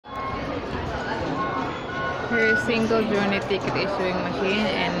Her single journey ticket issuing machine,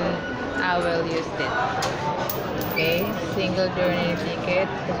 and I will use it. Okay, single journey ticket.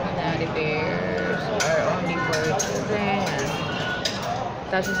 Personality pairs are only for children.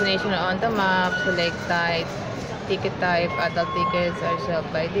 Touch destination on the map. Select type. Ticket type. Adult tickets are set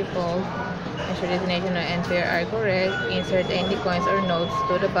by default. Ensure destination and fare are correct. Insert any coins or notes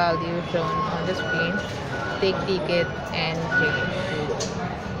to the value shown on the screen. Take ticket and change.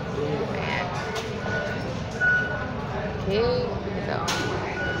 Okay, so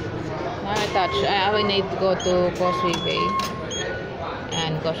now I touch. I will need to go to Causeway Bay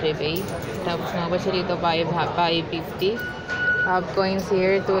and Causeway Bay. Tapos na siya dito 5.50. Have coins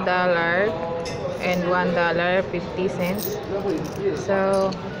here, $2 and $1.50.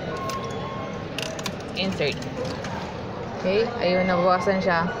 So insert. Okay, ayun, nabawasan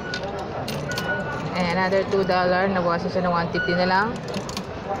siya. And another $2, nabawasan siya ng 150 na lang.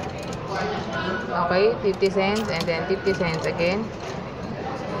 Okay, 50 cents and then 50 cents again.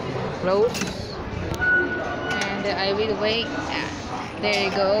 Close. And I will wait. There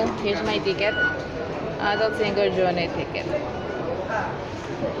you go. Here's my ticket. Adult single journey ticket.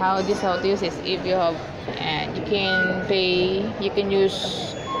 How to use this? If you have, and you can pay, you can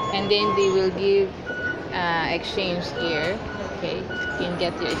use, and then they will give exchange here. Okay, you can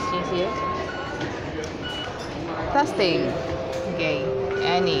get your exchange here. Testing. Okay,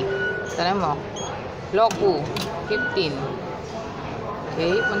 any. Tara mo. Loku, 15.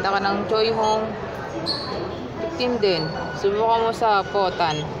 Okay, punta ka ng Choi Hong. 15 din. Subukan mo sa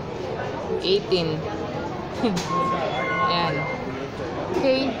Potan. 18. Ayan.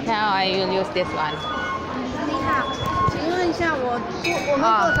 Okay, now I will use this one. 你好，请问一下，我们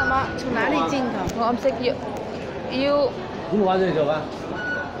做什么？从哪里进口？ I'm sick. You 你玩这个吧。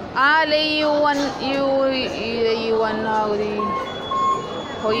you want how the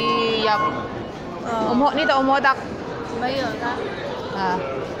Hoi Yap. Nito umodak. 没有的。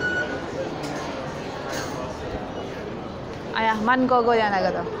 Ay, man ko yan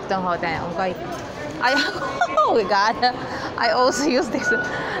agad to. Itong hotel. Okay. Ay, oh my God. I also use this.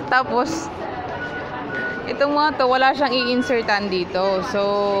 Tapos, itong mga to, wala siyang i-insertan dito.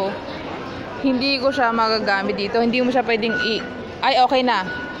 So, hindi ko siya magagamit dito. Hindi mo siya pwedeng Ay, okay na.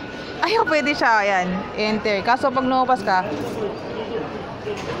 Ay, pwede siya. Ayan. Enter. Kaso pag numapas ka,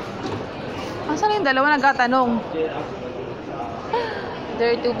 asan yung dalawa nagtatanong?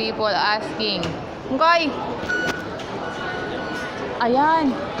 There are two people asking. Okay.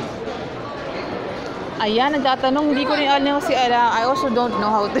 Ayan. Ayan, nagtatanong. Hindi ko rin alam si Ala. I also don't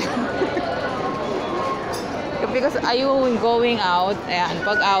know how to. Because are you going out? Ayan,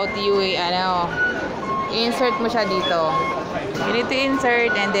 pag out, you, insert mo siya dito. You need to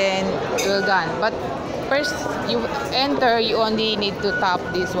insert and then you're gone. But first, you enter, you only need to tap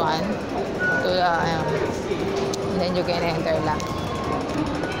this one. And then you can enter lang.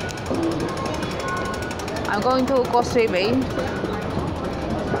 I'm going to Causeway Bay.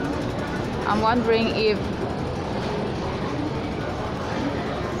 I'm wondering if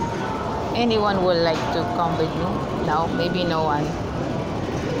anyone would like to come with me. No, maybe no one.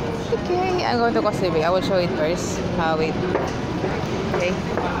 Okay, I'm going to Causeway Bay. I will show it first. Wait. Okay.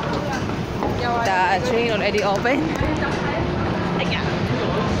 The train already open.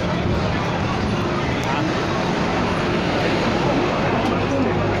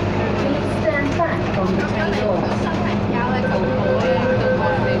 Stand back from the train doors.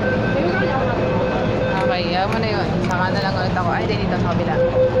 Okay, yaman na yun. Saka na lang ulit ako. Ay, dito sa kabila.